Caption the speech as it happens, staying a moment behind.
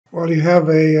While you have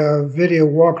a video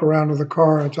walk around of the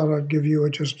car, I thought I'd give you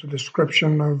just a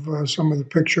description of some of the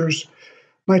pictures.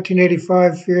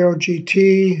 1985 Fiero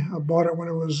GT. I bought it when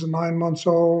it was 9 months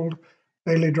old.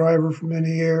 Daily driver for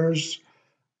many years.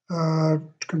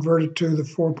 Converted to the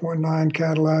 4.9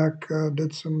 Cadillac.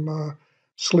 Did some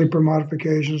sleeper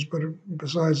modifications, but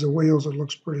besides the wheels, it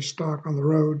looks pretty stock on the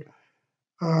road.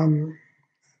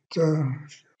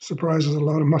 It surprises a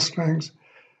lot of Mustangs.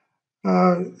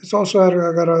 It's also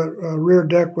I got a rear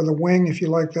deck with a wing if you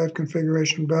like that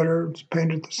configuration better. It's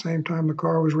painted at the same time the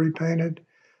car was repainted.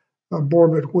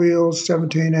 Borbit wheels,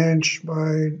 17-inch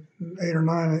by 8 or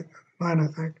 9, I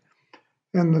think.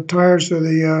 And the tires are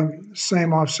the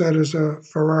same offset as a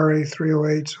Ferrari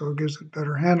 308, so it gives it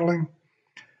better handling.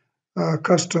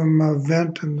 Custom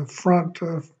vent in the front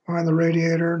behind the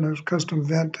radiator, and there's a custom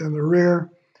vent in the rear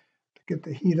to get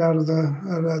the heat out of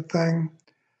that thing.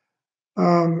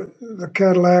 The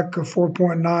Cadillac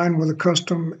 4.9 with a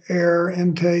custom air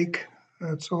intake.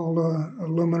 That's all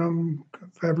aluminum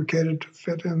fabricated to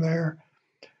fit in there.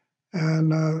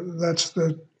 And that's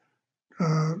the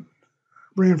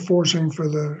reinforcing for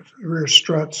the rear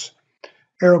struts.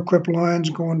 Aero clip lines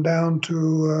going down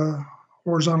to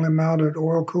horizontally mounted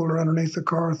oil cooler underneath the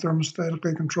car,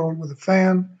 thermostatically controlled with a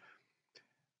fan.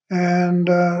 And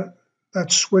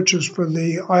that switches for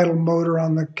the idle motor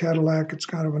on the Cadillac. It's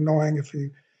kind of annoying if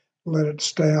you let it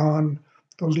stay on.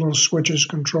 Those little switches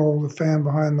control the fan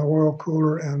behind the oil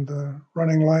cooler and the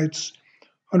running lights.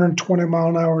 120 mile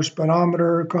an hour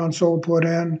speedometer console put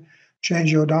in.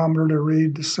 Change the odometer to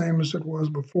read the same as it was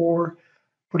before.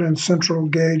 Put in central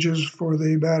gauges for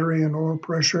the battery and oil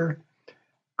pressure.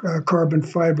 Carbon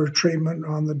fiber treatment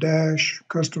on the dash.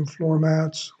 Custom floor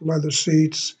mats, leather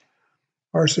seats.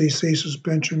 RCC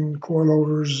suspension,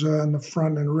 coilovers in the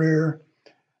front and rear.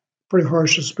 Pretty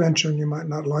harsh suspension. You might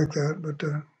not like that, but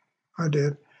I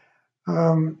did.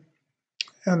 And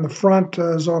the front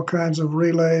is all kinds of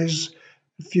relays,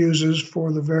 fuses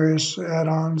for the various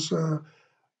add-ons,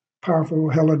 powerful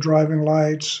hella driving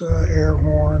lights, air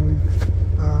horn,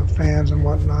 fans and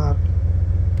whatnot.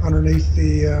 Underneath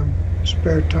the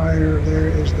spare tire there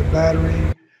is the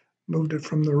battery. Moved it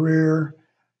from the rear,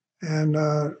 and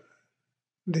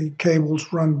the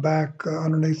cables run back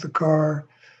underneath the car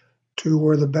to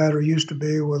where the battery used to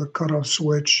be with a cutoff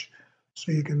switch,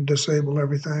 so you can disable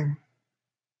everything.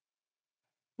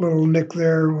 Little nick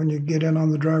there when you get in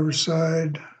on the driver's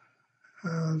side.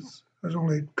 There's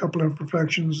only a couple of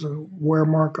imperfections, a wear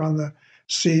mark on the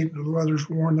seat, the leather's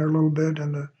worn there a little bit,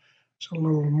 and there's a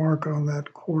little mark on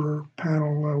that quarter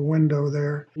panel window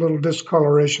there, a little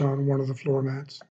discoloration on one of the floor mats.